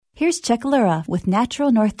Here's Chuck Lura with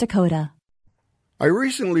Natural North Dakota. I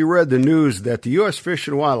recently read the news that the U.S. Fish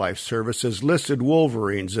and Wildlife Service has listed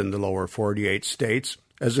wolverines in the lower 48 states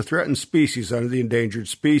as a threatened species under the Endangered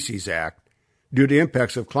Species Act due to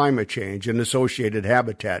impacts of climate change and associated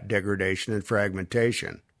habitat degradation and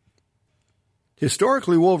fragmentation.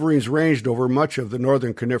 Historically, wolverines ranged over much of the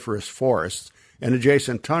northern coniferous forests and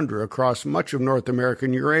adjacent tundra across much of North America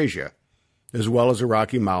and Eurasia, as well as the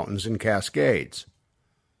Rocky Mountains and Cascades.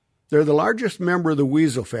 They're the largest member of the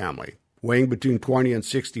weasel family, weighing between 20 and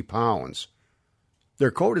 60 pounds.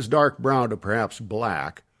 Their coat is dark brown to perhaps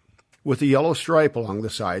black, with a yellow stripe along the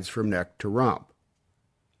sides from neck to rump.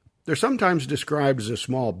 They're sometimes described as a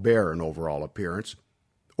small bear in overall appearance,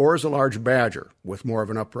 or as a large badger with more of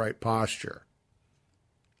an upright posture.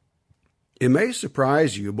 It may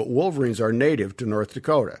surprise you, but wolverines are native to North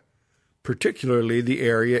Dakota, particularly the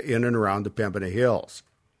area in and around the Pembina Hills.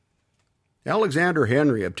 Alexander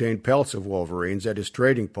Henry obtained pelts of wolverines at his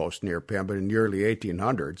trading post near Pembina in the early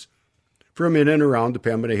 1800s from in and around the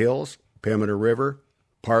Pembina Hills, Pembina River,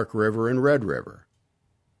 Park River, and Red River.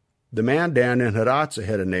 The Mandan and Hidatsa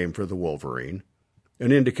had a name for the wolverine,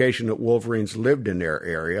 an indication that wolverines lived in their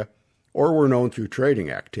area or were known through trading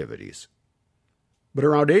activities. But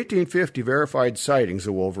around 1850, verified sightings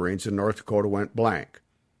of wolverines in North Dakota went blank,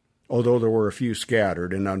 although there were a few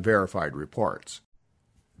scattered and unverified reports.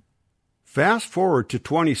 Fast forward to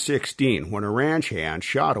 2016, when a ranch hand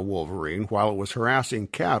shot a wolverine while it was harassing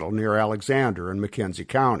cattle near Alexander in McKenzie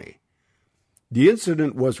County. The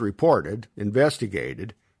incident was reported,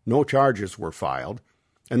 investigated, no charges were filed,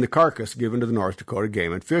 and the carcass given to the North Dakota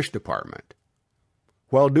Game and Fish Department.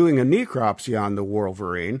 While doing a necropsy on the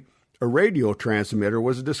wolverine, a radio transmitter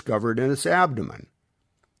was discovered in its abdomen.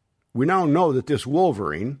 We now know that this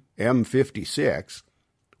wolverine, M56,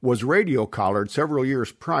 was radio collared several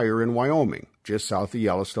years prior in Wyoming, just south of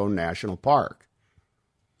Yellowstone National Park.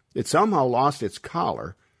 It somehow lost its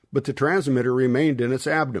collar, but the transmitter remained in its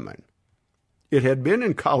abdomen. It had been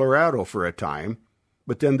in Colorado for a time,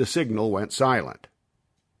 but then the signal went silent.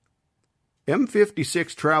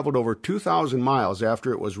 M56 traveled over 2,000 miles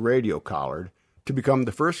after it was radio collared to become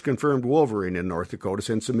the first confirmed wolverine in North Dakota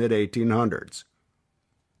since the mid-1800s.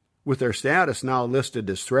 With their status now listed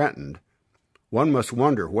as threatened, one must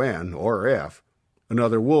wonder when, or if,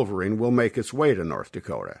 another wolverine will make its way to North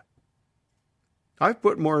Dakota. I've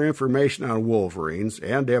put more information on wolverines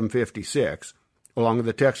and M56 along with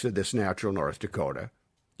the text of this Natural North Dakota.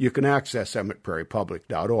 You can access them at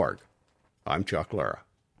prairiepublic.org. I'm Chuck Lura.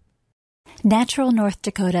 Natural North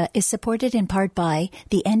Dakota is supported in part by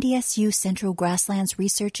the NDSU Central Grasslands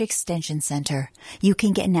Research Extension Center. You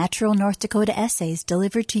can get Natural North Dakota essays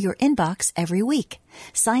delivered to your inbox every week.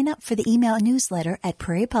 Sign up for the email newsletter at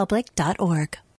prairiepublic.org.